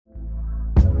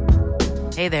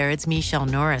Hey there, it's Michelle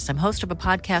Norris. I'm host of a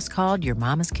podcast called Your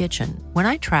Mama's Kitchen. When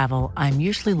I travel, I'm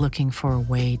usually looking for a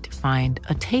way to find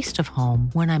a taste of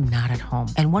home when I'm not at home.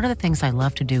 And one of the things I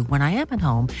love to do when I am at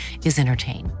home is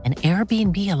entertain. And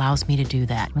Airbnb allows me to do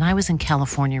that. When I was in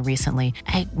California recently,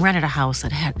 I rented a house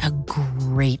that had a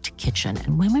great kitchen.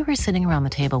 And when we were sitting around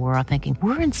the table, we were all thinking,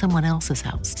 we're in someone else's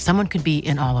house. Someone could be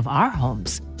in all of our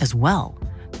homes as well.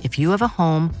 If you have a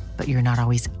home, but you're not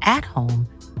always at home,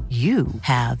 you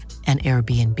have an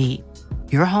Airbnb.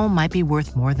 Your home might be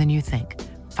worth more than you think.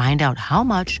 Find out how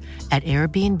much at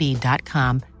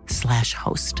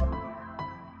airbnb.com/host.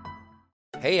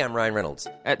 Hey, I'm Ryan Reynolds.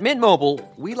 At Mint Mobile,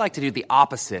 we like to do the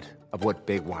opposite of what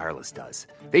Big Wireless does.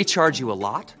 They charge you a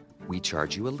lot, we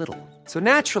charge you a little. So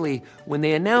naturally, when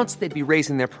they announced they'd be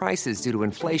raising their prices due to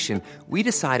inflation, we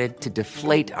decided to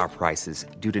deflate our prices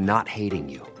due to not hating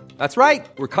you. That's right.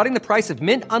 We're cutting the price of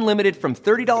Mint Unlimited from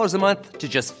 $30 a month to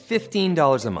just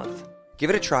 $15 a month.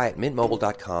 Give it a try at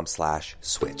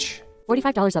mintmobile.com/switch.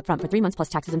 $45 up front for 3 months plus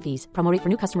taxes and fees. Promo rate for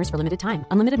new customers for limited time.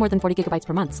 Unlimited more than 40 gigabytes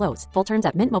per month. Slows full terms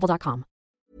at mintmobile.com.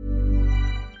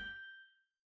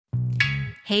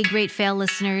 Hey, Great Fail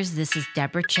listeners. This is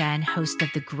Deborah Chen, host of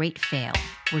The Great Fail.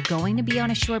 We're going to be on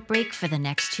a short break for the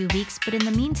next 2 weeks, but in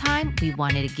the meantime, we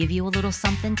wanted to give you a little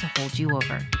something to hold you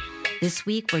over. This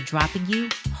week, we're dropping you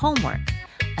Homework,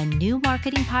 a new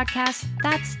marketing podcast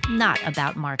that's not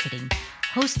about marketing.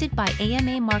 Hosted by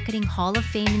AMA Marketing Hall of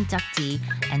Fame inductee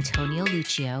Antonio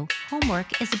Lucio,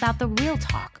 Homework is about the real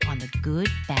talk on the good,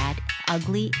 bad,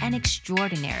 ugly, and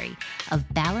extraordinary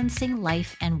of balancing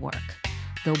life and work.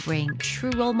 They'll bring true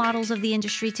role models of the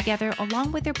industry together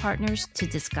along with their partners to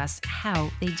discuss how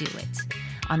they do it.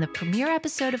 On the premiere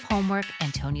episode of Homework,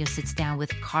 Antonio sits down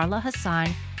with Carla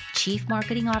Hassan, Chief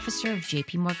Marketing Officer of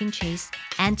JP Morgan Chase,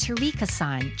 and Tariq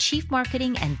Hassan, Chief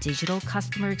Marketing and Digital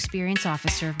Customer Experience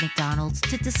Officer of McDonald's,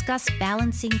 to discuss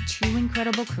balancing two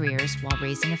incredible careers while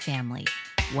raising a family,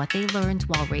 what they learned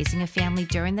while raising a family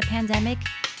during the pandemic,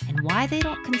 and why they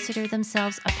don't consider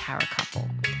themselves a power couple.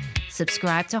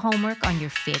 Subscribe to Homework on your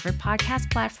favorite podcast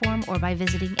platform or by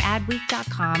visiting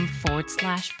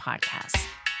adweek.com/podcast.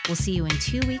 We'll see you in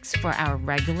 2 weeks for our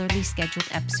regularly scheduled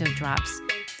episode drops.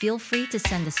 Feel free to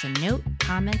send us a note,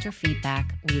 comment, or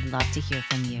feedback. We'd love to hear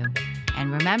from you.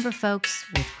 And remember, folks,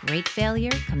 with great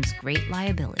failure comes great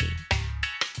liability.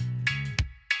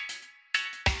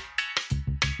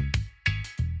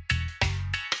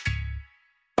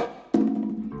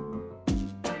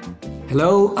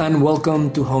 Hello and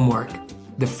welcome to Homework,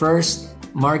 the first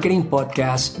marketing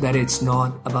podcast that it's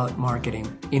not about marketing.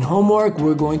 In Homework,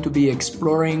 we're going to be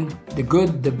exploring the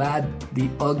good, the bad, the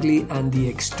ugly, and the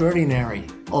extraordinary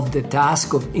of the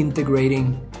task of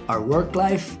integrating our work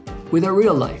life with our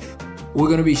real life. We're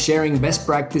going to be sharing best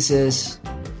practices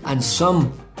and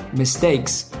some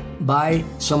mistakes by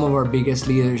some of our biggest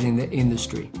leaders in the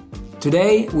industry.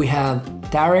 Today, we have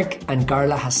Tarek and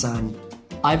Carla Hassan.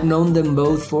 I've known them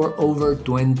both for over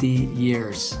 20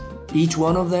 years. Each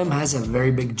one of them has a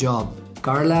very big job.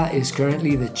 Carla is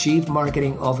currently the Chief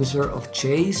Marketing Officer of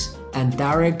Chase, and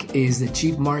Tarek is the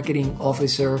Chief Marketing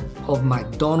Officer of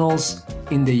McDonald's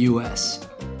in the US.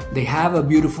 They have a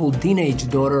beautiful teenage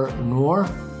daughter, Noor,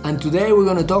 and today we're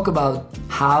going to talk about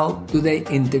how do they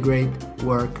integrate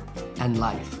work and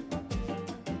life.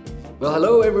 Well,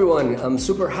 hello everyone. I'm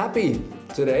super happy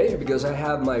today because I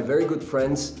have my very good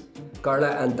friends,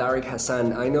 Carla and Tarek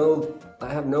Hassan. I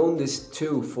have known these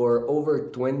two for over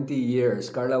 20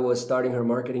 years. Carla was starting her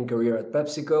marketing career at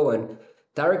PepsiCo, and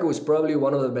Tarek was probably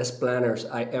one of the best planners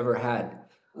I ever had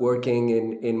working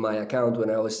in my account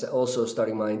when I was also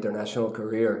starting my international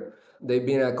career. They've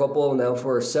been a couple now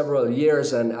for several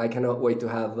years, and I cannot wait to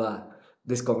have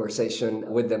this conversation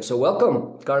with them. So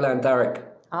welcome, Carla and Tarek.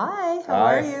 Hi, how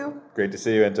are you? Great to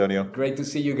see you, Antonio. Great to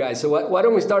see you guys. So why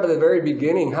don't we start at the very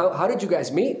beginning? How did you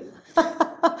guys meet?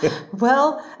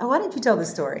 Well, why don't you tell the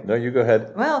story? No, you go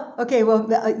ahead. Well, okay. Well,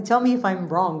 tell me if I'm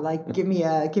wrong. Like, give me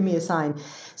a sign.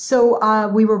 So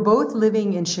we were both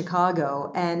living in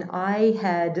Chicago, and I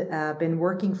had been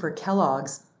working for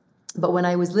Kellogg's. But when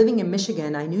I was living in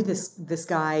Michigan, I knew this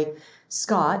guy,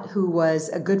 Scott, who was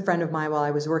a good friend of mine while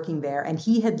I was working there, and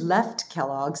he had left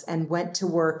Kellogg's and went to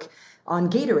work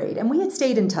on Gatorade. And we had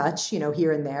stayed in touch,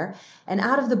 here and there. And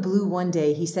out of the blue one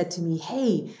day, he said to me,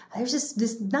 hey, there's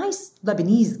this nice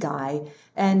Lebanese guy.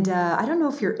 And I don't know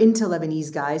if you're into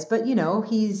Lebanese guys, but,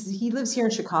 he lives here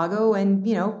in Chicago and,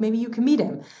 maybe you can meet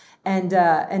him.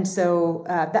 And so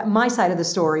that my side of the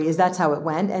story is that's how it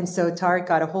went. And so Tarek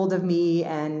got a hold of me,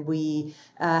 and we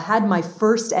had my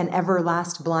first and ever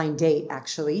last blind date,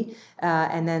 actually.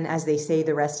 And then, as they say,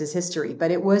 the rest is history. But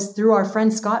it was through our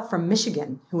friend Scott from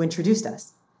Michigan who introduced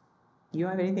us. You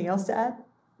have anything else to add?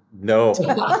 No,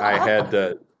 I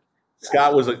had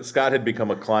Scott had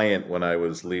become a client when I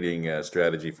was leading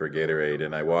strategy for Gatorade,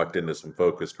 and I walked into some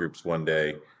focus groups one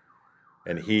day,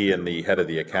 and he and the head of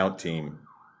the account team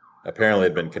apparently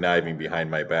had been conniving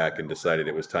behind my back and decided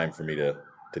it was time for me to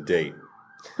date.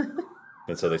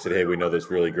 And so they said, "Hey, we know this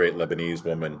really great Lebanese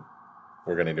woman.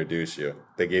 We're going to introduce you."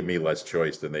 They gave me less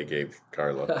choice than they gave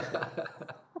Carla.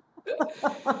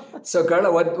 So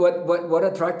Carla, what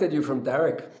attracted you from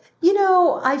Tarek?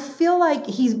 I feel like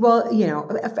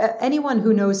anyone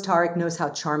who knows Tarek knows how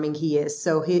charming he is.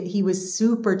 So he was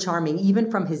super charming, even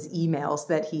from his emails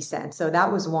that he sent. So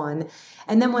that was one.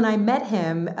 And then when I met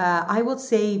him, I will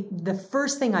say the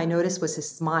first thing I noticed was his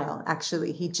smile.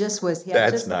 Actually, he just was.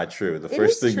 That's not true. The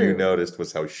first thing you noticed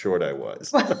was how short I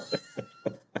was.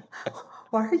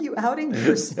 Why are you outing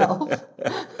yourself?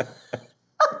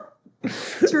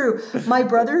 True. My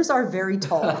brothers are very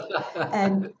tall,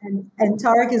 and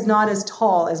Tarek is not as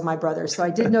tall as my brother. So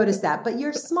I did notice that. But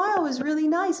your smile was really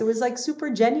nice. It was like super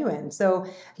genuine. So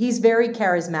he's very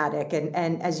charismatic,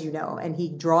 and as you know, and he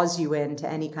draws you into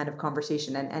any kind of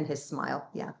conversation. And his smile,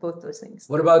 yeah, both those things.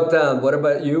 What about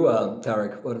you,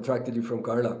 Tarek? What attracted you from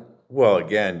Carla? Well,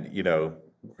 again, we're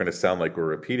going to sound like we're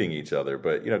repeating each other,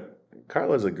 but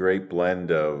Carla's a great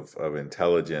blend of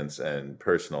intelligence and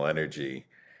personal energy.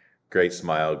 Great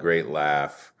smile, great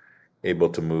laugh, able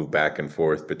to move back and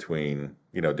forth between,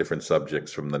 different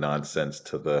subjects from the nonsense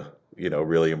to the,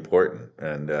 really important.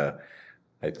 And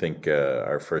I think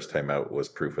our first time out was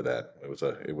proof of that.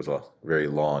 It was a very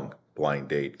long blind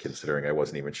date, considering I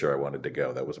wasn't even sure I wanted to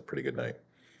go. That was a pretty good night.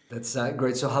 That's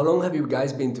great. So how long have you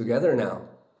guys been together now?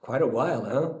 Quite a while,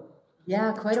 huh?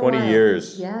 Yeah, quite a while. 20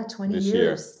 years. Yeah, 20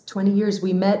 years. 20 years.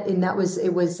 We met, and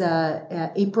it was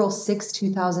April 6,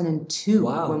 2002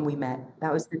 when we met.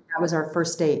 That was our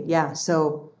first date. Yeah,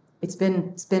 so it's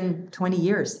been 20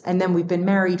 years, and then we've been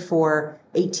married for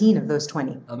 18 of those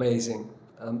 20. Amazing,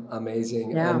 amazing.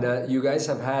 Yeah. And you guys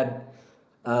have had,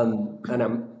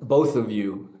 both of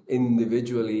you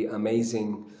individually,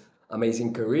 amazing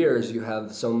careers. You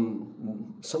have some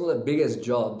of the biggest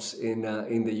jobs in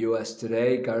the U.S.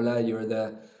 today. Carla, you're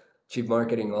the Chief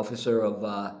Marketing Officer of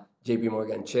J.P.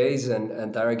 Morgan Chase,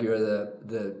 and Tarek, you're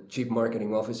the Chief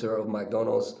Marketing Officer of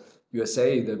McDonald's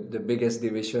USA, the biggest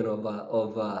division of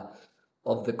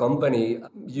the company.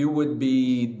 You would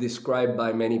be described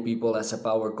by many people as a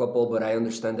power couple, but I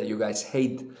understand that you guys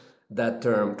hate that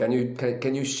term.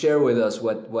 Can you share with us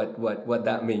what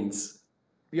that means?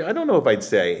 Yeah, I don't know if I'd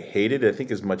say I hate it. I think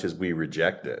as much as we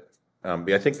reject it.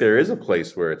 I think there is a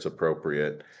place where it's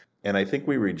appropriate. And I think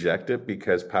we reject it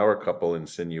because power couple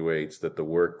insinuates that the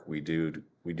work we do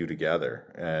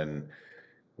together. And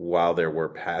while there were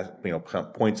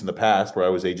points in the past where I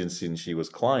was agency and she was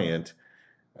client,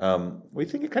 we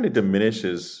think it kind of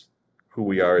diminishes who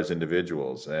we are as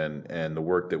individuals and the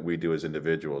work that we do as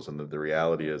individuals. And the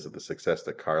reality is that the success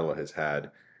that Carla has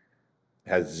had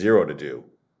has zero to do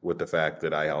with the fact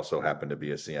that I also happen to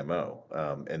be a CMO.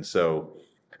 And so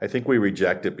I think we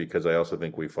reject it because I also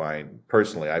think I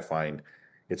find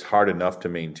it's hard enough to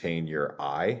maintain your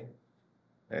I,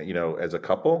 as a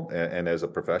couple and as a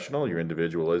professional, your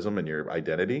individualism and your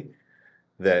identity,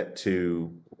 that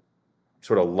to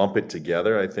sort of lump it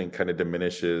together, I think kind of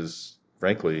diminishes,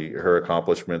 frankly, her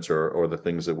accomplishments or the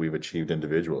things that we've achieved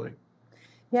individually.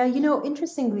 Yeah,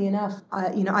 interestingly enough,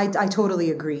 I totally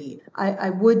agree.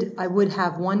 I would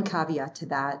have one caveat to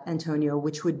that, Antonio,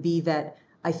 which would be that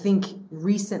I think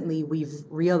recently we've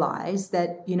realized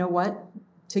that,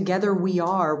 together we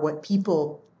are what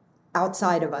people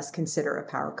outside of us consider a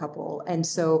power couple. And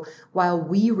so while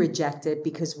we reject it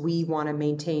because we want to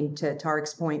maintain, to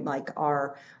Tarek's point, like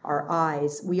our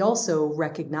eyes, we also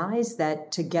recognize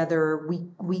that together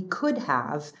we could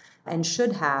have and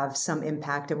should have some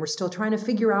impact, and we're still trying to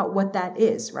figure out what that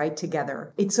is, right?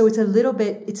 Together, it's a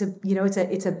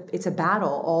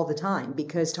battle all the time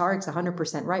because Tarek's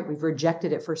 100% right. We've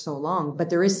rejected it for so long,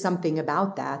 but there is something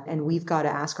about that, and we've got to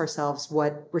ask ourselves,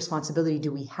 what responsibility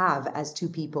do we have as two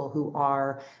people who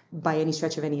are, by any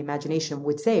stretch of any imagination,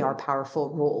 would say are powerful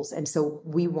roles, and so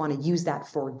we want to use that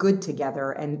for good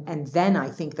together, and then I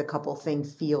think the couple thing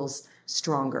feels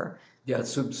stronger. Yeah,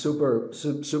 super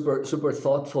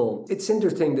thoughtful. It's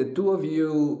interesting. The two of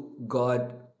you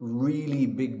got really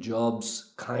big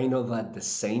jobs kind of at the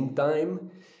same time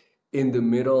in the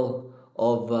middle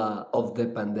of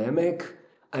the pandemic,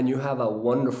 and you have a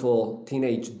wonderful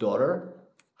teenage daughter.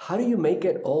 How do you make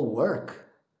it all work?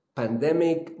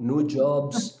 Pandemic, new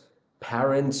jobs,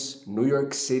 parents, New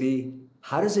York City.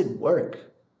 How does it work?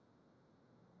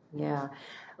 Yeah.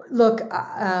 Look,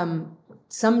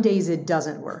 some days it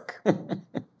doesn't work.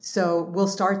 So we'll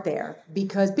start there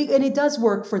and it does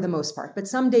work for the most part, but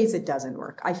some days it doesn't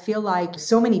work. I feel like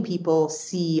so many people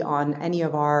see on any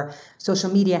of our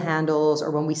social media handles or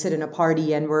when we sit in a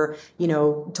party and we're,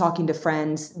 talking to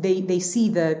friends, they see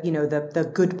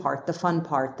the good part, the fun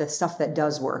part, the stuff that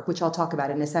does work, which I'll talk about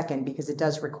in a second because it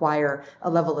does require a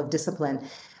level of discipline.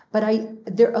 But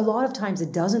a lot of times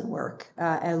it doesn't work.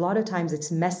 A lot of times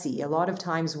it's messy. A lot of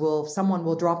times someone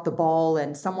will drop the ball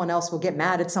and someone else will get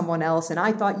mad at someone else. And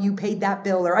I thought you paid that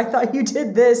bill, or I thought you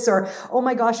did this, or, oh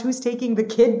my gosh, who's taking the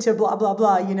kid to blah, blah,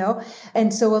 blah,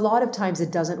 And so a lot of times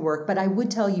it doesn't work. But I would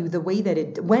tell you the way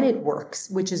that when it works,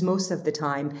 which is most of the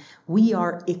time, we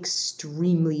are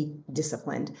extremely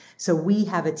disciplined. So we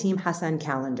have a Team Hassan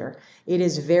calendar. It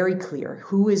is very clear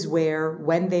who is where,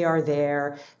 when they are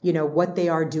there, what they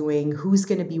are doing, who's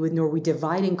going to be with Noor. We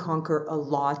divide and conquer a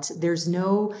lot. There's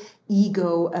no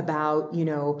ego about,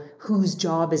 whose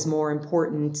job is more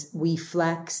important. We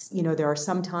flex. There are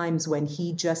some times when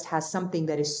he just has something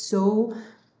that is so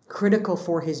critical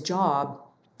for his job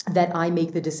that I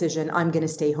make the decision, I'm going to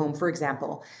stay home, for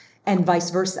example. And vice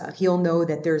versa. He'll know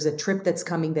that there's a trip that's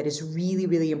coming that is really,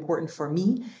 really important for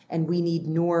me. And we need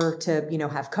Noor to,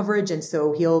 have coverage. And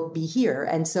so he'll be here.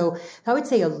 And so I would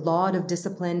say a lot of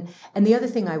discipline. And the other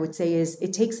thing I would say is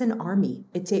it takes an army.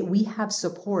 We have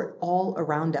support all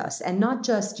around us, and not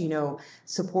just,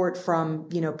 support from,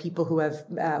 people who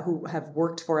have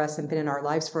worked for us and been in our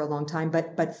lives for a long time,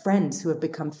 but friends who have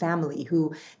become family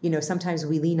who, sometimes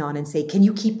we lean on and say, can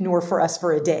you keep Noor for us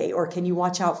for a day? Or can you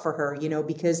watch out for her?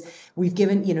 Because we've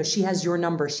given, she has your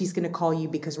number. She's going to call you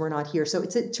because we're not here. So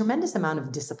it's a tremendous amount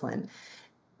of discipline.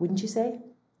 Wouldn't you say?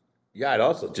 Yeah, I'd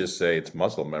also just say it's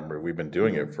muscle memory. We've been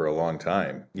doing it for a long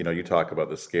time. You talk about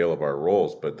the scale of our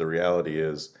roles, but the reality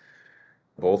is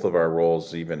both of our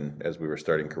roles, even as we were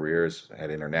starting careers,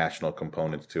 had international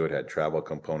components to it, had travel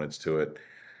components to it.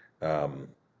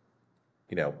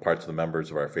 Parts of the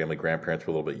members of our family, grandparents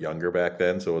were a little bit younger back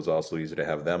then, so it was also easier to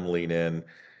have them lean in.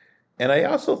 And I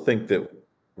also think that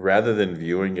rather than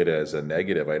viewing it as a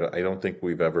negative, I don't think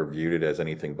we've ever viewed it as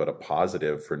anything but a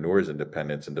positive for Noor's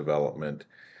independence and development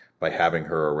by having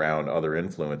her around other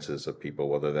influences of people,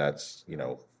 whether that's,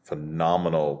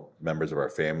 phenomenal members of our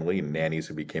family, nannies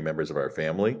who became members of our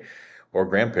family, or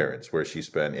grandparents where she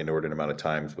spent inordinate amount of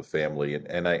times with family.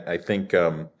 And I think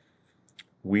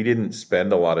we didn't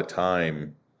spend a lot of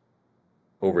time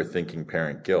overthinking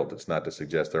parent guilt. It's not to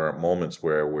suggest there aren't moments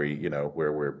where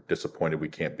where we're disappointed we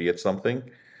can't be at something,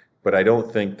 but I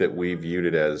don't think that we viewed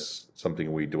it as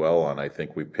something we dwell on. I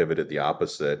think we pivoted the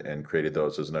opposite and created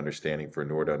those as an understanding for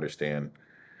Noor to understand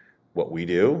what we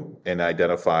do and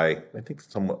identify. I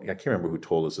can't remember who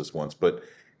told us this once, but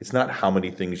it's not how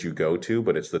many things you go to,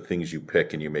 but it's the things you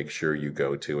pick and you make sure you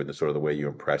go to, and the sort of the way you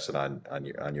impress it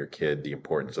on your kid, the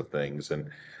importance of things. And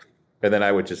then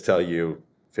I would just tell you,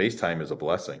 FaceTime is a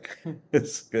blessing.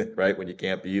 It's good, right? When you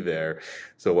can't be there.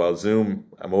 So while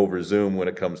I'm over Zoom when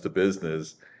it comes to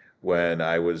business. When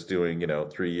I was doing,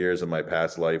 3 years of my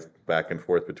past life back and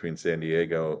forth between San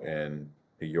Diego and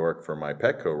New York for my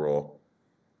Petco role,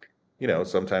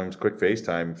 sometimes quick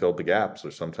FaceTime filled the gaps,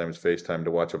 or sometimes FaceTime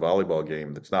to watch a volleyball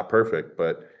game that's not perfect,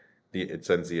 but it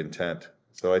sends the intent.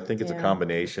 So I think it's a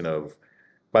combination of,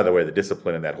 by the way, the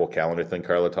discipline and that whole calendar thing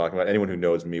Carla talking about. Anyone who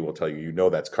knows me will tell you,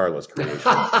 that's Carla's creation.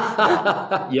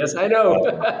 Yes, I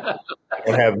know. I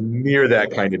don't have near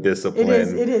that kind of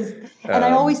discipline. It is. And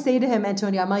I always say to him,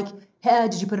 Antonio, I'm like, hey,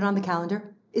 did you put it on the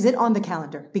calendar? Is it on the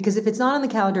calendar? Because if it's not on the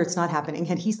calendar, it's not happening.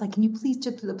 And he's like, can you please,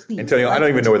 Antonio, I don't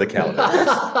even know where the calendar is.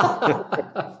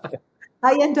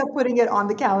 I end up putting it on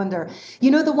the calendar.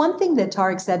 The one thing that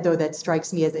Tarek said, though, that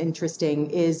strikes me as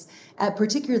interesting is,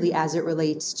 particularly as it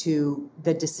relates to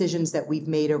the decisions that we've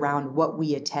made around what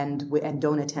we attend and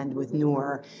don't attend with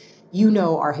Noor.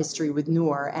 Our history with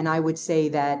Noor. And I would say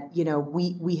that,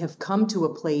 we have come to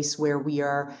a place where we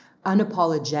are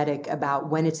unapologetic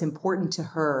about when it's important to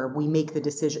her, we make the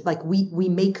decision. Like we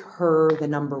make her the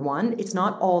number one. It's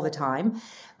not all the time,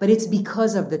 but it's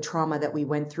because of the trauma that we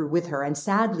went through with her. And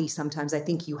sadly, sometimes I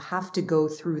think you have to go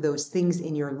through those things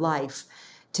in your life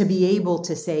to be able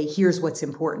to say, here's what's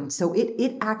important. So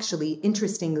it actually,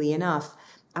 interestingly enough,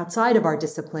 outside of our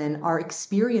discipline, our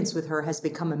experience with her has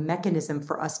become a mechanism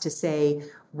for us to say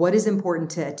what is important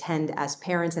to attend as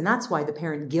parents. And that's why the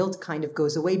parent guilt kind of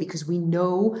goes away, because we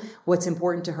know what's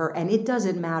important to her. And it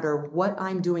doesn't matter what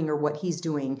I'm doing or what he's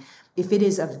doing. If it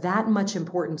is of that much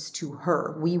importance to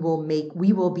her, we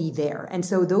will be there. And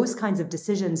so those kinds of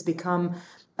decisions become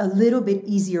a little bit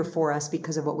easier for us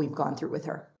because of what we've gone through with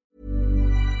her.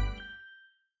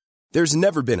 There's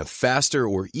never been a faster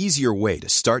or easier way to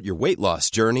start your weight loss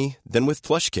journey than with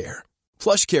PlushCare.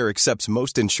 PlushCare accepts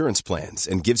most insurance plans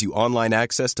and gives you online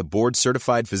access to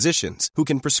board-certified physicians who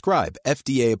can prescribe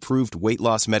FDA-approved weight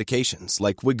loss medications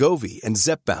like Wegovy and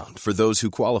Zepbound for those who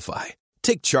qualify.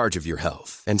 Take charge of your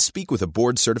health and speak with a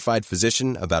board-certified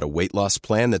physician about a weight loss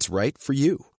plan that's right for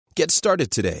you. Get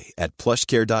started today at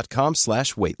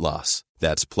plushcare.com/weight loss.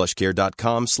 That's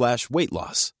plushcare.com/weight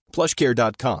loss.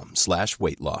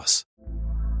 plushcare.com/weight loss.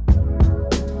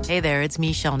 Hey there, it's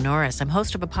Michelle Norris. I'm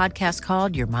host of a podcast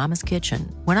called Your Mama's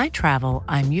Kitchen. When I travel,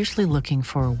 I'm usually looking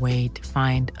for a way to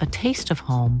find a taste of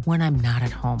home when I'm not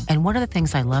at home. And one of the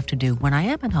things I love to do when I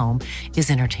am at home is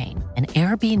entertain. And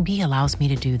Airbnb allows me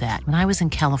to do that. When I was in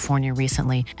California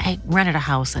recently, I rented a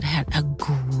house that had a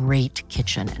great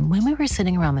kitchen. And when we were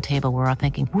sitting around the table, we're all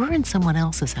thinking, we're in someone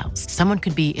else's house. Someone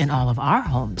could be in all of our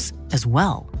homes as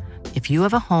well. If you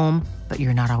have a home, but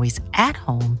you're not always at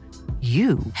home,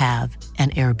 you have an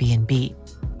Airbnb.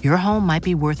 Your home might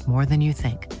be worth more than you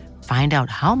think. Find out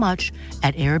how much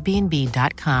at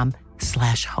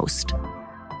airbnb.com/host.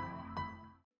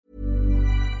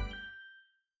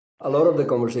 A lot of the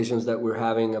conversations that we're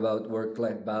having about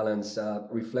work-life balance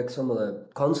reflect some of the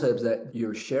concepts that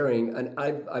you're sharing. And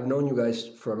I've known you guys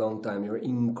for a long time. You're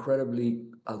incredibly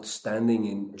outstanding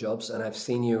in jobs, and I've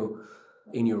seen you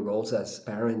in your roles as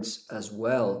parents as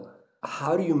well.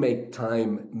 How do you make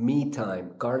time, me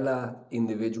time, Carla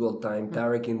individual time,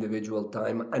 Tarek individual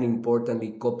time, and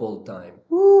importantly, couple time?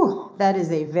 Ooh, that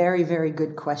is a very, very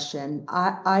good question.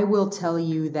 I will tell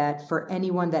you that for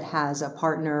anyone that has a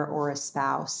partner or a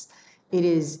spouse, it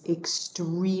is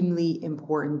extremely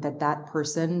important that that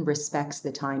person respects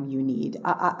the time you need.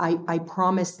 I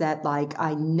promise that, like,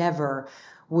 I never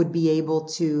would be able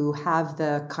to have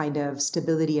the kind of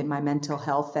stability in my mental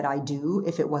health that I do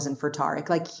if it wasn't for Tarek.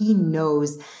 Like, he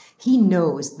knows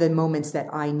the moments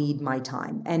that I need my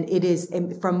time. And it is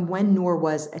from when Noor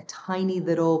was a tiny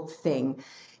little thing,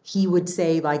 he would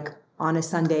say, like, on a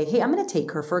Sunday, hey, I'm going to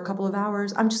take her for a couple of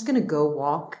hours. I'm just going to go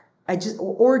walk.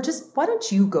 Or just, why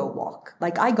don't you go walk?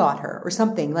 Like, I got her or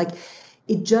something. Like,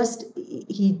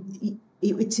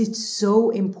 it's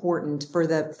so important for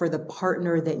the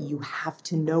partner that you have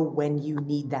to know when you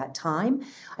need that time.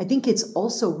 I think it's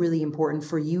also really important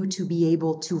for you to be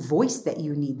able to voice that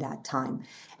you need that time.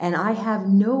 And I have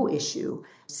no issue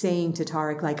saying to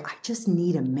Tarek, like, I just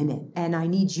need a minute. And I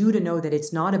need you to know that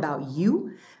it's not about you.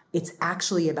 It's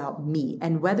actually about me.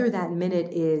 And whether that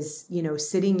minute is,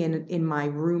 sitting in my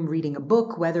room reading a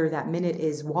book, whether that minute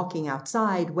is walking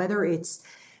outside, whether it's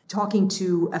talking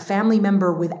to a family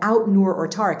member without Noor or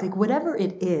Tarek, like, whatever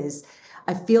it is,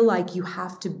 I feel like you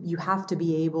have to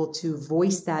be able to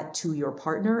voice that to your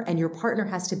partner, and your partner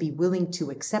has to be willing to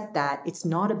accept that it's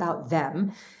not about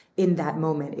them in that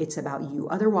moment, it's about you.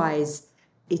 Otherwise,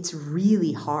 it's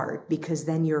really hard, because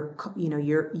then you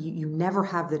never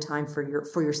have the time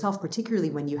for yourself, particularly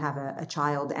when you have a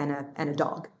child and a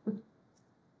dog. I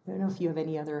don't know if you have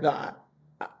any other. No,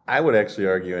 I would actually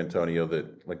argue, Antonio,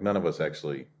 that, like, none of us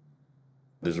actually.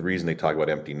 There's a reason they talk about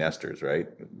empty nesters, right?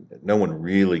 No one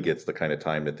really gets the kind of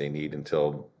time that they need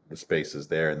until the space is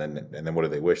there, and then what do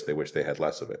they wish? They wish they had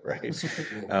less of it, right?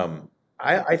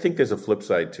 I think there's a flip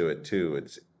side to it too.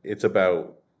 It's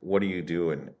about, what do you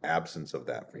do in absence of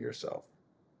that for yourself,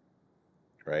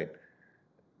 right?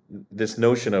 This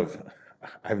notion of,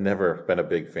 I've never been a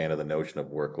big fan of the notion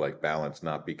of work-life balance,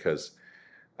 not because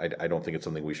I don't think it's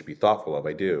something we should be thoughtful of.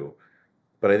 I do.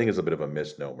 But I think it's a bit of a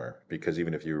misnomer, because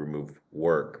even if you remove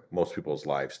work, most people's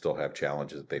lives still have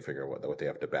challenges that they figure out what they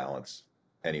have to balance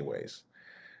anyways.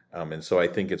 And so I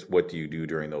think it's, what do you do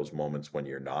during those moments when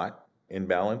you're not in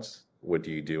balance? What do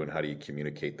you do, and how do you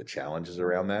communicate the challenges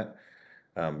around that?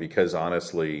 Because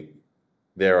honestly,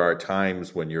 there are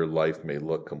times when your life may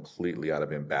look completely out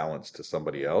of imbalance to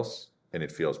somebody else, and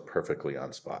it feels perfectly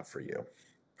on spot for you,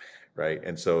 right?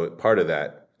 And so part of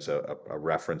that, a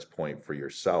reference point for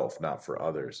yourself, not for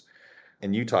others.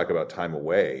 And you talk about time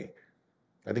away.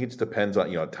 I think it just depends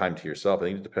on, time to yourself. I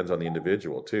think it depends on the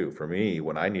individual too. For me,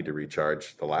 when I need to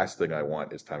recharge, the last thing I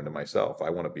want is time to myself.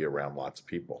 I want to be around lots of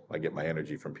people. I get my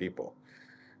energy from people.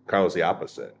 Carla's the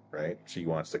opposite, right? She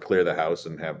wants to clear the house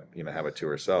and have it to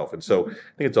herself. And so I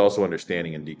think it's also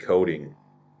understanding and decoding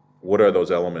what are those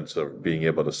elements of being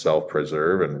able to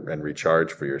self-preserve and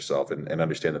recharge for yourself, and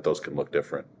understand that those can look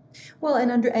different. Well,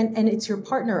 and it's your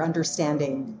partner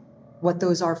understanding what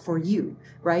those are for you,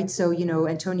 right? So,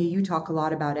 Antonio, you talk a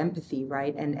lot about empathy,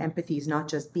 right? And empathy is not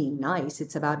just being nice.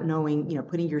 It's about knowing,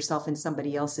 putting yourself in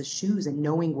somebody else's shoes and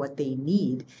knowing what they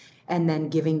need, and then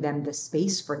giving them the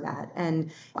space for that. And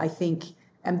I think,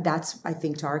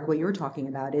 Tarek, what you're talking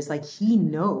about is, like, he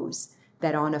knows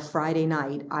that on a Friday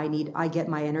night, I get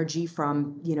my energy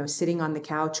from, sitting on the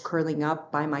couch, curling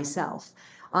up by myself.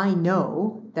 I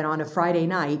know that on a Friday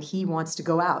night, he wants to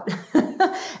go out.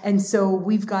 And so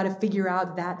we've got to figure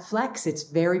out that flex. It's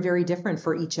very, very different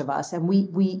for each of us. And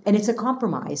and it's a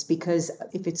compromise, because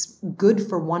if it's good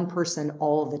for one person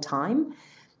all the time,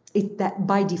 that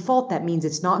by default, that means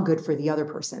it's not good for the other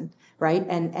person, right?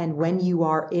 And when you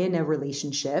are in a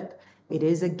relationship, it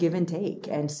is a give and take.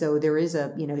 And so there is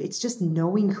it's just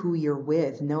knowing who you're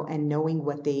with, and knowing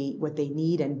what they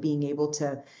need, and being able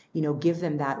to, give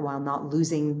them that while not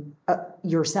losing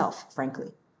yourself,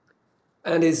 frankly.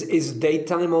 And is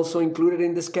daytime also included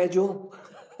in the schedule?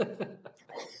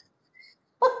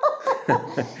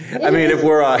 If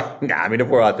we're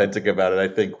authentic about it, I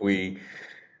think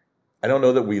I don't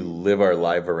know that we live our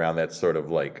life around that sort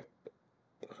of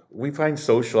we find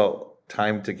social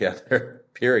time together.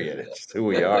 Period. It's who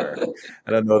we are.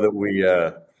 I don't know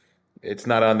that it's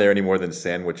not on there any more than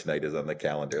sandwich night is on the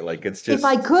calendar. It's just. If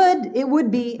I could, it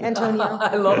would be, Antonio.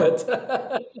 I love it.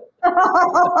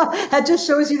 That just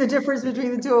shows you the difference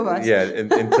between the two of us. Yeah,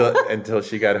 until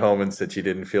she got home and said she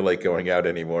didn't feel like going out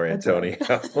anymore, Antonio.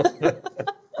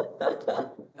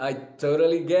 I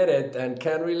totally get it and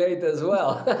can relate as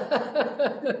well.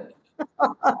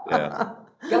 Yeah.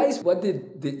 Guys, what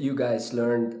did you guys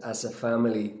learn as a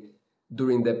family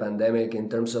during the pandemic in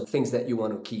terms of things that you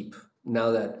want to keep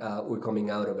now that we're coming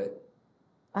out of it?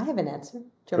 I have an answer.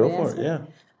 Go for it, yeah.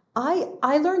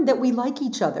 I learned that we like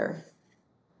each other.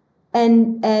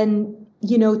 And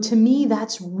to me,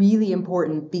 that's really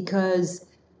important, because,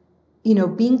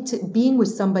 being with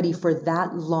somebody for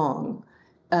that long,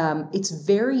 it's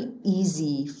very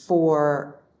easy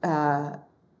for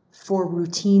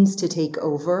routines to take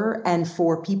over, and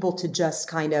for people to just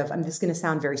kind of, I'm just going to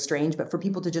sound very strange, but for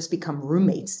people to just become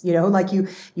roommates, you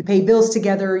pay bills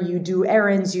together, you do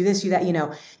errands, you this, you that,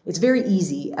 it's very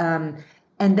easy.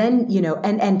 And then,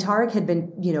 and Tarek had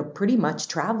been, pretty much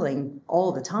traveling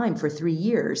all the time for 3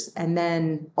 years. And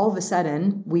then all of a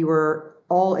sudden we were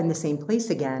all in the same place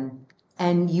again.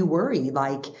 And you worry,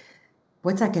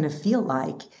 what's that going to feel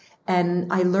like?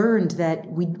 And I learned that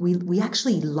we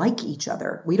actually like each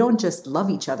other. We don't just love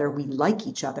each other, we like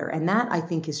each other. And that, I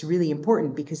think, is really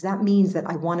important, because that means that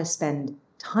I want to spend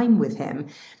time with him.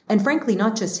 And frankly,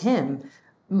 not just him,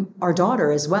 our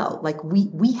daughter as well.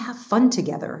 We have fun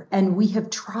together, and we have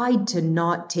tried to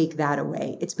not take that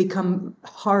away. It's become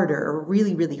harder,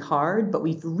 really, really hard, but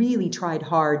we've really tried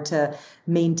hard to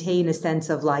maintain a sense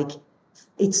of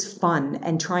it's fun,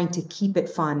 and trying to keep it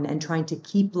fun, and trying to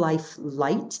keep life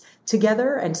light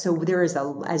together. And so there is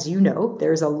as you know,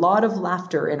 there's a lot of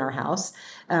laughter in our house.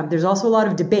 There's also a lot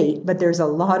of debate, but there's a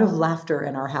lot of laughter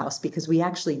in our house, because we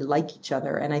actually like each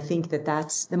other. And I think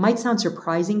that might sound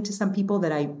surprising to some people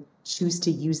that I choose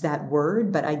to use that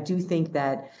word, but I do think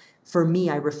that for me,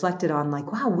 I reflected on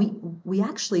wow, we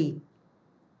actually,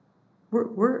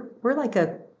 we're like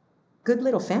a good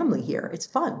little family here. It's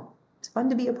fun. It's fun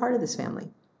to be a part of this family,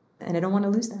 and I don't want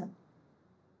to lose that.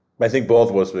 I think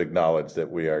both of us would acknowledge that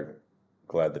we are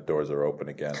glad the doors are open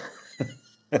again,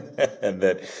 and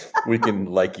that we can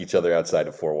like each other outside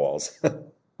of four walls.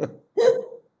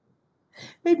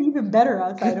 Maybe even better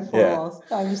outside of four walls.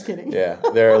 I'm just kidding. Yeah,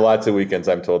 there are lots of weekends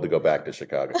I'm told to go back to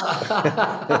Chicago.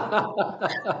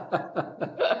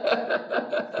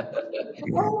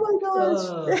 Oh my gosh.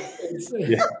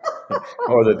 Yeah.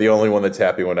 Or that the only one that's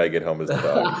happy when I get home is the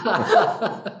dog.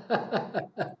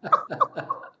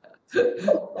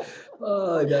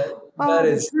 Oh, that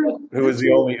is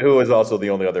who is also the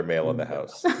only other male in the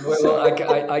house. Well,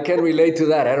 I can relate to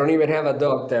that. I don't even have a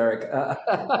dog, Tarek.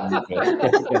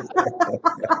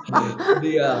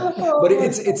 But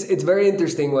it's very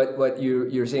interesting what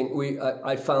you're saying.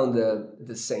 I found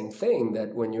the same thing,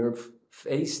 that when you're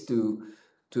faced to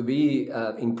be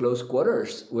in close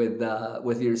quarters with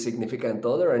your significant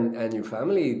other and your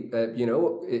family,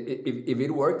 if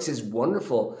it works, is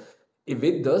wonderful. If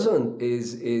it doesn't,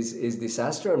 is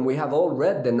disaster. And we have all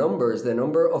read the numbers, the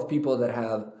number of people that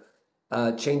have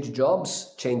changed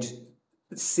jobs, changed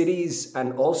cities,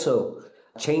 and also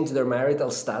changed their marital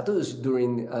status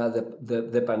during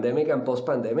the pandemic and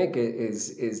post-pandemic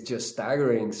is just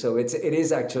staggering. So it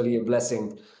is actually a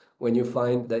blessing when you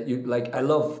find that you I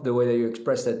love the way that you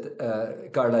expressed it,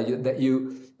 Carla,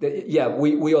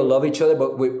 we all love each other,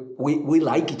 but we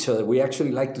like each other. We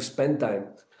actually like to spend time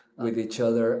with each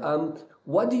other.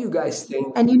 What do you guys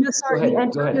think? And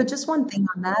Antonio, just one thing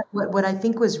on that. What I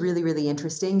think was really, really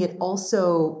interesting, it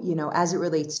also, as it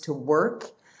relates to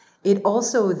work, it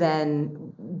also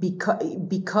then,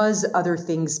 because other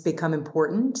things become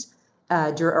important,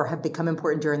 or have become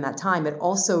important during that time, it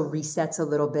also resets a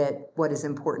little bit what is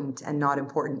important and not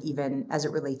important, even as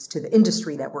it relates to the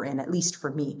industry that we're in, at least for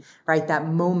me, right? That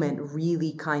moment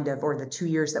really kind of, or the 2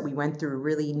 years that we went through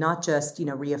really not just,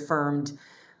 reaffirmed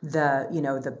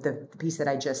the piece that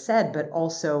I just said, but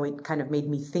also it kind of made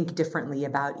me think differently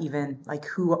about even like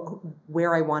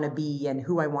where I want to be and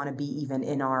who I want to be even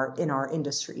in our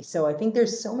industry. So I think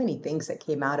there's so many things that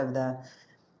came out of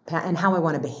and how I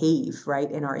want to behave,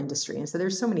 right, in our industry. And so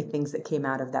there's so many things that came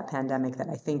out of that pandemic that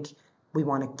I think we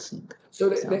want to keep. So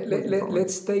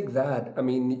let's take that. I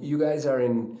mean, you guys are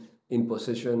in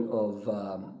position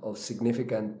of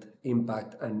significant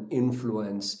impact and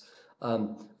influence.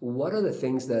 What are the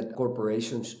things that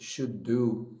corporations should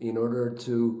do in order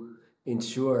to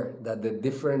ensure that the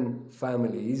different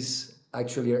families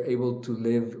actually are able to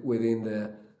live within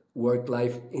the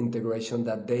work-life integration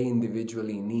that they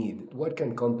individually need? What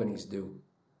can companies do?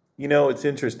 It's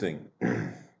interesting.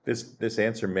 This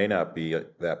answer may not be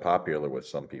that popular with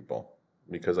some people,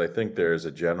 because I think there's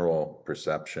a general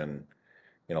perception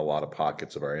in a lot of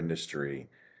pockets of our industry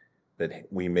that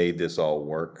we made this all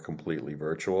work completely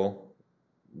virtual.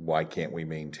 Why can't we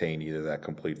maintain either that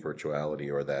complete virtuality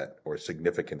or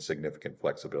significant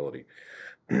flexibility?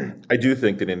 I do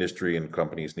think that industry and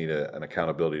companies need an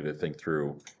accountability to think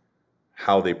through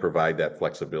how they provide that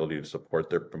flexibility to support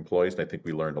their employees. And I think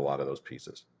we learned a lot of those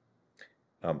pieces.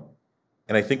 And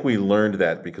I think we learned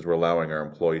that because we're allowing our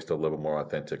employees to live a more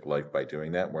authentic life by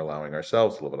doing that. We're allowing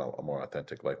ourselves to live a more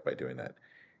authentic life by doing that.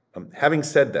 Having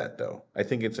said that, though, I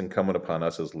think it's incumbent upon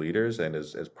us as leaders and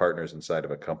as partners inside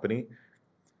of a company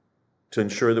to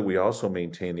ensure that we also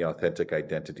maintain the authentic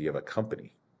identity of a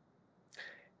company.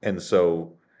 And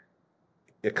so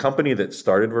a company that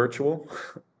started virtual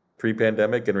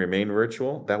pre-pandemic and remained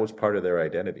virtual, that was part of their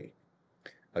identity.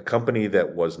 A company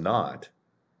that was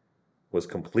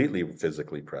completely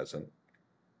physically present.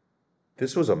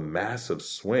 This was a massive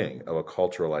swing of a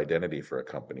cultural identity for a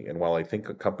company. And while I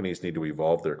think companies need to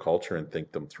evolve their culture and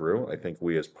think them through, I think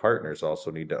we as partners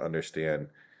also need to understand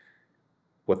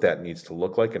what that needs to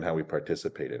look like and how we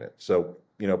participate in it. So,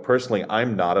 personally,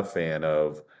 I'm not a fan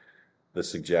of the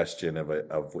suggestion of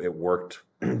it worked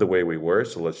the way we were,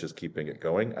 so let's just keep it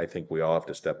going. I think we all have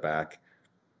to step back,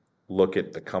 look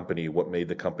at the company, what made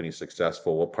the company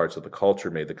successful, what parts of the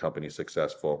culture made the company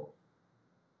successful,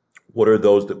 what are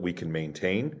those that we can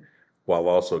maintain while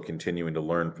also continuing to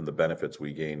learn from the benefits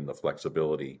we gained, the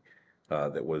flexibility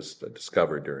that was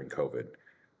discovered during COVID.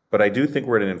 But I do think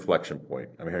we're at an inflection point.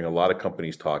 I'm hearing a lot of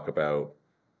companies talk about,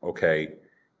 okay,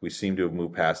 we seem to have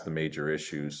moved past the major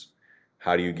issues.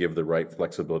 How do you give the right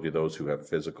flexibility to those who have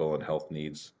physical and health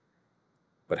needs?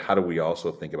 But how do we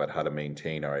also think about how to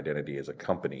maintain our identity as a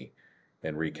company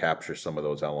and recapture some of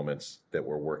those elements that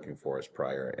were working for us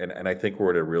prior? And I think we're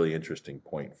at a really interesting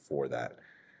point for that.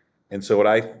 And so what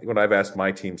I've asked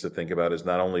my teams to think about is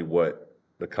not only what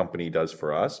the company does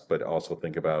for us, but also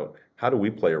think about how do we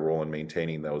play a role in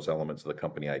maintaining those elements of the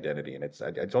company identity. And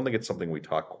I don't think it's something we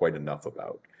talk quite enough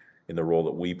about in the role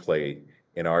that we play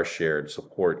in our shared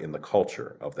support in the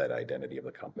culture of that identity of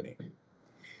the company.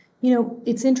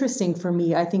 It's interesting for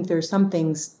me. I think there's some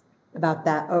things about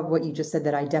that, of what you just said,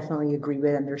 that I definitely agree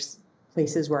with, and there's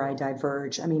places where I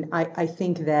diverge. I mean, I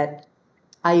think that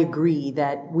I agree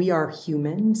that we are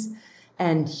humans,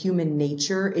 and human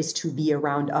nature is to be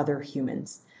around other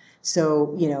humans.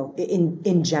 So,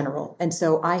 in general. And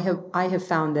so I have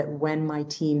found that when my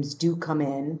teams do come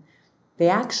in, they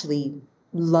actually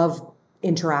love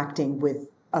interacting with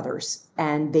others,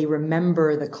 and they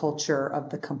remember the culture of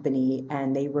the company,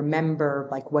 and they remember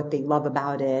like what they love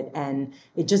about it, and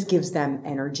it just gives them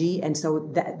energy. And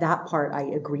so that part I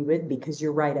agree with, because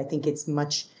you're right. I think it's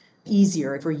much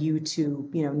easier for you to,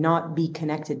 not be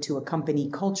connected to a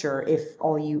company culture if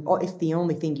the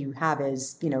only thing you have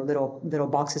is, little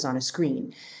boxes on a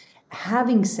screen.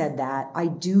 Having said that, I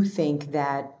do think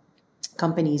that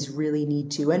companies really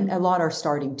need to, and a lot are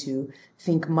starting to,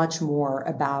 think much more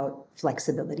about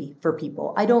flexibility for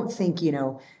people. I don't think,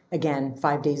 again,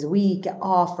 5 days a week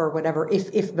off or whatever,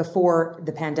 if before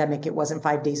the pandemic it wasn't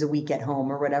 5 days a week at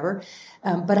home or whatever.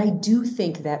 But I do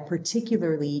think that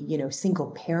particularly, single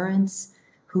parents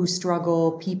who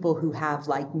struggle, people who have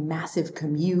like massive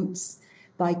commutes,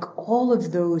 like all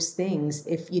of those things,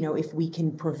 if we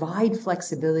can provide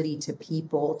flexibility to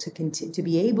people to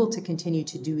be able to continue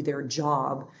to do their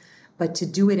job, but to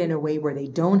do it in a way where they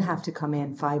don't have to come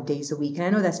in 5 days a week. And I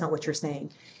know that's not what you're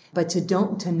saying, but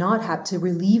to not have to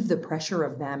relieve the pressure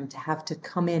of them to have to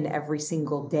come in every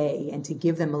single day and to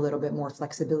give them a little bit more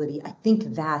flexibility. I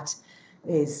think that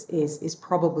is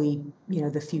probably,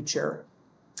 the future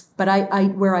But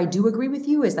where I do agree with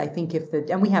you is I think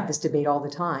and we have this debate all the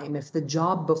time, if the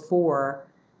job before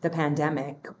the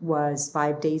pandemic was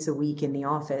 5 days a week in the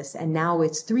office and now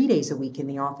it's 3 days a week in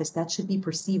the office, that should be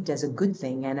perceived as a good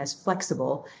thing and as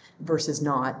flexible versus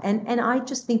not. And I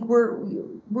just think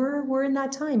we're in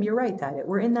that time. You're right, that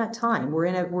we're in that time. We're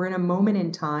in a moment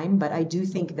in time, but I do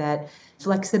think that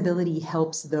flexibility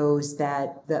helps those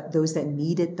that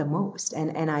need it the most.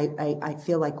 And I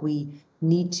feel like we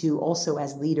need to also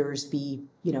as leaders be,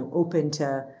 open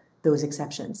to those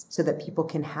exceptions so that people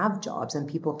can have jobs and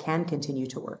people can continue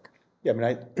to work. Yeah, I mean,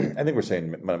 I think we're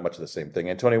saying much of the same thing.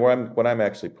 And Tony, what I'm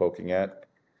actually poking at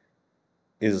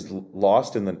is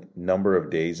lost in the number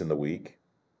of days in the week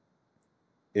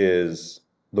is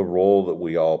the role that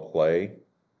we all play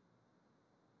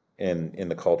in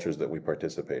the cultures that we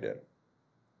participate in.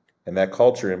 And that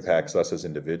culture impacts us as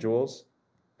individuals.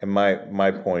 And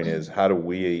my point is, how do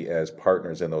we as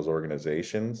partners in those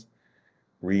organizations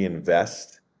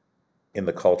reinvest in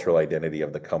the cultural identity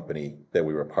of the company that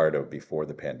we were part of before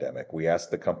the pandemic? We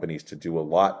asked the companies to do a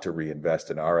lot to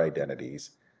reinvest in our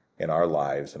identities, in our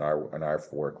lives, in our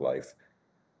work life.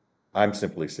 I'm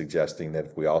simply suggesting that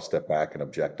if we all step back and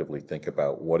objectively think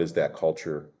about what is that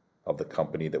culture of the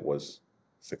company that was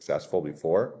successful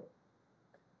before,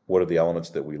 what are the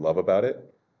elements that we love about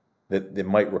it, that it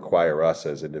might require us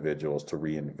as individuals to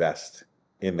reinvest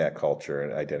in that culture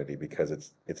and identity, because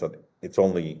it's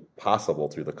only possible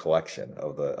through the collection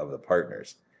of the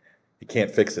partners. It can't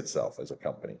fix itself as a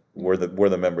company. We're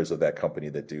the members of that company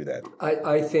that do that.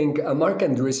 I think Mark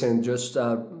Andreessen just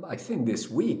I think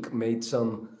this week made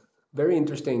some very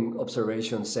interesting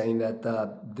observations, saying that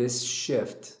this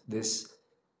shift, this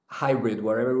hybrid,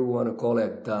 whatever we want to call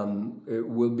it, it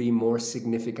will be more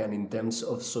significant in terms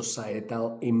of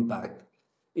societal impact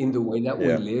in the way that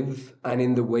we live and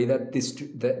in the way that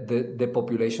the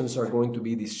populations are going to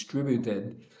be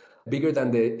distributed, bigger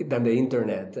than the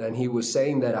internet. And he was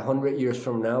saying that 100 years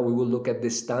from now, we will look at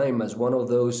this time as one of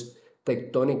those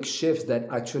tectonic shifts that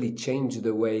actually changed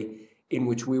the way in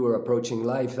which we were approaching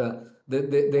life.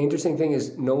 The interesting thing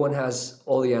is no one has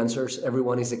all the answers.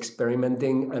 Everyone is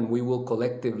experimenting, and we will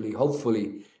collectively,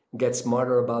 hopefully, get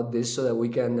smarter about this so that we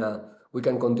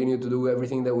can continue to do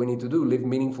everything that we need to do, live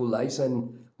meaningful lives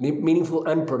and meaningful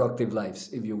and productive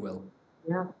lives, if you will.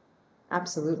 Yeah,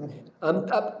 absolutely.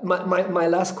 My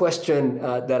last question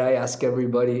that I ask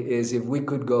everybody is if we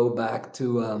could go back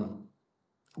to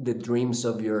the dreams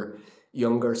of your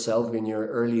younger self in your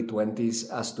early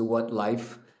 20s as to what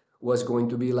life was going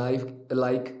to be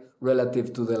like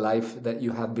relative to the life that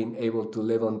you have been able to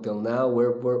live until now,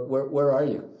 where are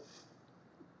you?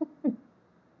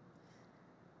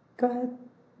 Go ahead.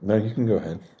 No, you can go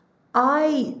ahead.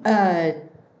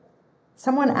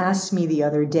 Someone asked me the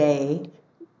other day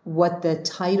what the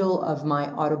title of my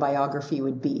autobiography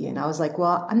would be. And I was like,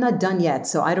 well, I'm not done yet,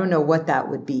 so I don't know what that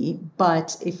would be.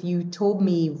 But if you told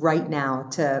me right now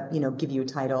to, give you a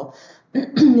title,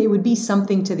 it would be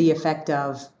something to the effect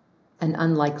of an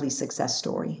unlikely success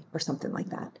story or something like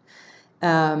that.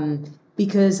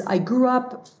 Because I grew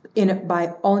up by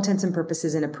all intents and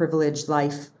purposes in a privileged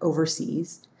life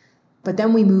overseas. But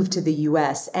then we moved to the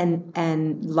US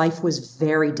and life was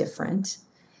very different.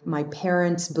 My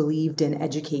parents believed in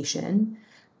education,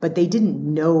 but they didn't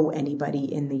know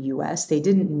anybody in the US. They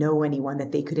didn't know anyone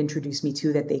that they could introduce me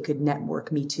to, that they could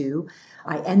network me to.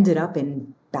 I ended up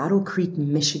in Battle Creek,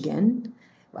 Michigan.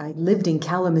 I lived in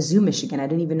Kalamazoo, Michigan. I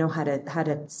didn't even know how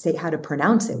to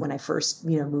pronounce it when I first,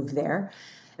 moved there.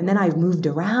 And then I moved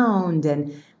around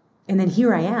and then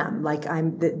here I am, like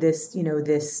I'm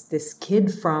this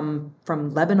kid from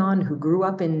Lebanon who grew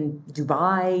up in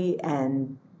Dubai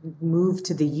and moved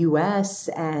to the US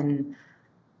and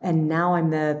now I'm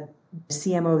the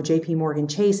CMO of JP Morgan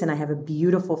Chase, and I have a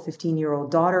beautiful 15-year-old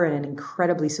daughter and an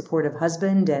incredibly supportive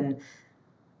husband, and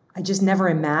I just never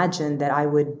imagined that I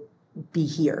would be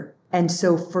here. And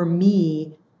so for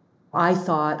me, I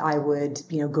thought I would,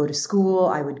 go to school,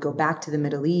 I would go back to the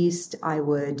Middle East, I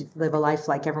would live a life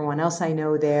like everyone else I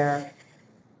know there.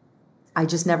 I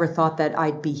just never thought that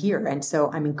I'd be here. And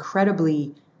so I'm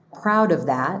incredibly proud of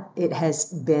that. It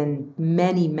has been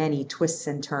many, many twists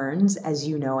and turns, as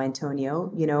you know, Antonio.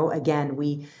 Again,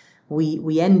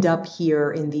 we end up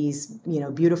here in these,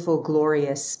 beautiful,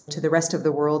 glorious, to the rest of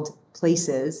the world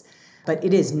places, but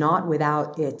it is not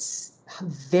without its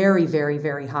very, very,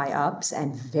 very high ups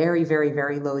and very, very,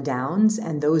 very low downs.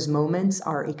 And those moments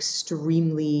are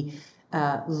extremely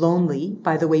lonely.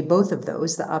 By the way, both of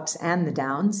those, the ups and the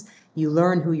downs, you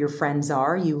learn who your friends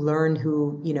are. You learn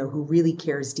who really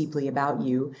cares deeply about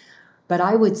you. But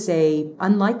I would say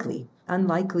unlikely.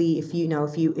 unlikely if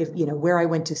where I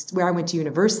went to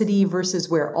university versus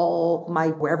where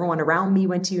everyone around me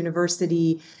went to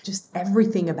university, just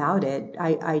everything about it.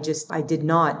 I did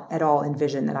not at all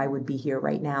envision that I would be here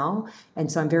right now.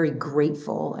 And so I'm very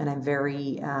grateful, and I'm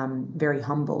very, very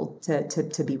humbled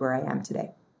to be where I am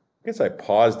today. I guess I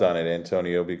paused on it,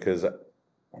 Antonio, because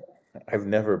I've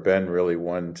never been really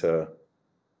one to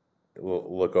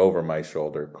look over my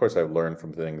shoulder. Of course, I've learned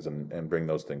from things and bring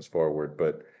those things forward,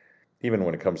 but even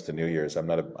when it comes to New Year's, I'm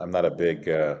not a big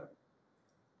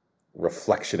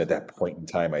reflection at that point in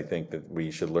time. I think that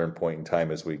we should learn point in time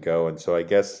as we go. And so I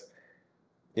guess,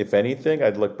 if anything,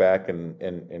 I'd look back and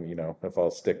if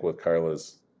I'll stick with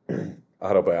Carla's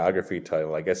autobiography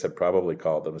title, I guess I'd probably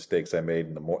call it The Mistakes I Made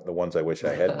and the Ones I Wish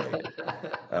I Had Made.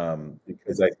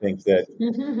 Because I think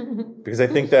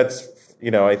that's,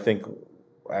 I think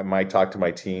I might talk to my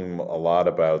team a lot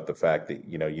about the fact that,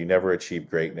 you never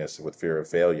achieve greatness with fear of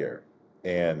failure.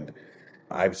 And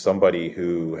I'm somebody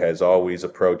who has always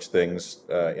approached things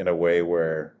in a way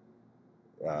where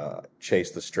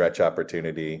chase the stretch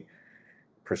opportunity,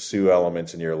 pursue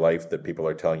elements in your life that people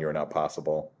are telling you are not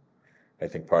possible. I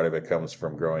think part of it comes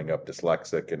from growing up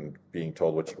dyslexic and being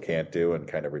told what you can't do and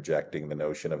kind of rejecting the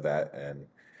notion of that, and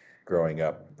growing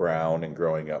up brown and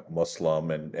growing up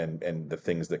Muslim and the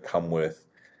things that come with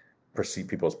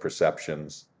people's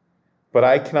perceptions. But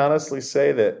I can honestly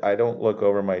say that I don't look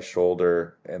over my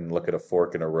shoulder and look at a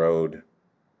fork in a road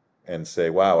and say,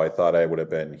 wow, I thought I would have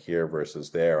been here versus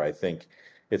there. I think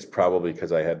it's probably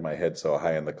because I had my head so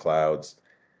high in the clouds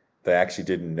that I actually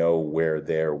didn't know where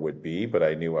there would be, but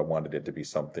I knew I wanted it to be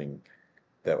something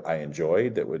that I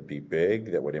enjoyed, that would be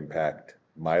big, that would impact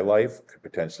my life, could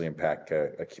potentially impact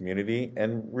a community.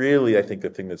 And really, I think the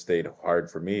thing that stayed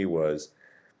hard for me was,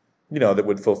 that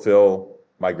would fulfill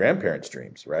my grandparents'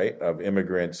 dreams, right? Of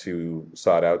immigrants who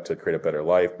sought out to create a better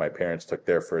life. My parents took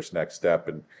their first next step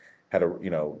and had a,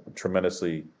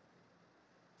 tremendously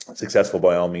successful,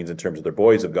 by all means, in terms of their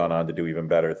boys have gone on to do even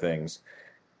better things.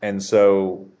 And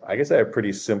so I guess I have a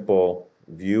pretty simple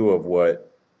view of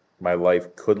what my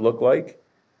life could look like.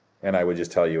 And I would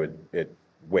just tell you it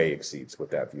way exceeds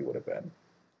what that view would have been.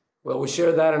 Well, we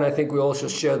share that, and I think we also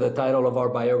share the title of our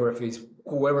biographies,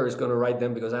 whoever is going to write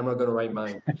them, because I'm not going to write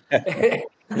mine. Anyway,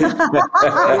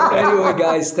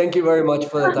 guys, thank you very much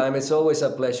for the time. It's always a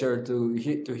pleasure to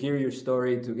hear your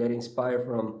story, to get inspired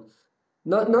from,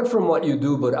 not from what you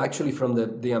do, but actually from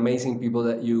the amazing people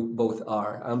that you both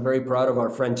are. I'm very proud of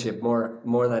our friendship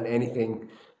more than anything.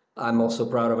 I'm also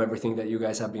proud of everything that you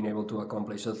guys have been able to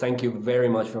accomplish. So thank you very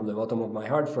much from the bottom of my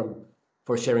heart for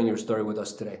sharing your story with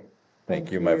us today.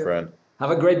 Thank you, my friend. Have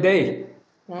a great day.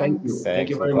 Thank you. Thank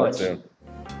you very much.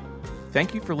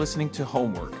 Thank you for listening to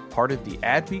Homework, part of the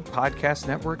Adweek Podcast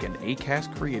Network and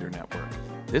Acast Creator Network.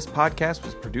 This podcast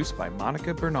was produced by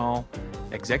Monica Bernal,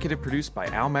 executive produced by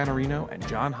Al Manarino and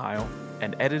John Heil,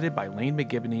 and edited by Lane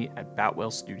McGibney at Boutwell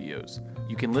Studios.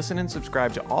 You can listen and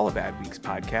subscribe to all of Adweek's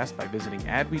podcasts by visiting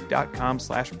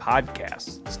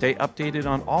adweek.com/podcasts. Stay updated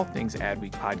on all things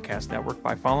Adweek Podcast Network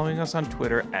by following us on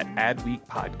Twitter at Adweek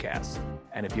Podcasts.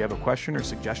 And if you have a question or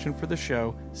suggestion for the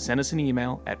show, send us an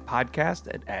email at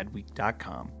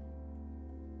podcast@adweek.com.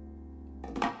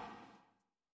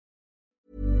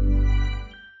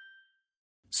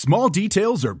 Small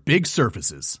details are big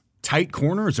surfaces. Tight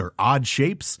corners are odd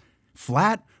shapes.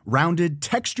 Flat, rounded,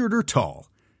 textured, or tall.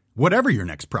 Whatever your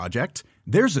next project,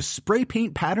 there's a spray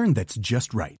paint pattern that's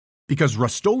just right. Because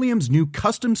Rust-Oleum's new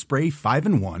Custom Spray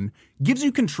 5-in-1 gives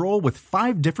you control with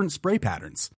 5 different spray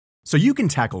patterns. So you can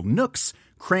tackle nooks,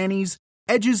 crannies,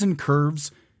 edges, and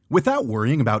curves without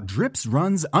worrying about drips,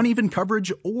 runs, uneven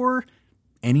coverage, or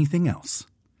anything else.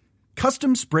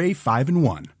 Custom Spray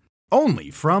 5-in-1.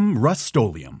 Only from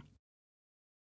Rust-Oleum.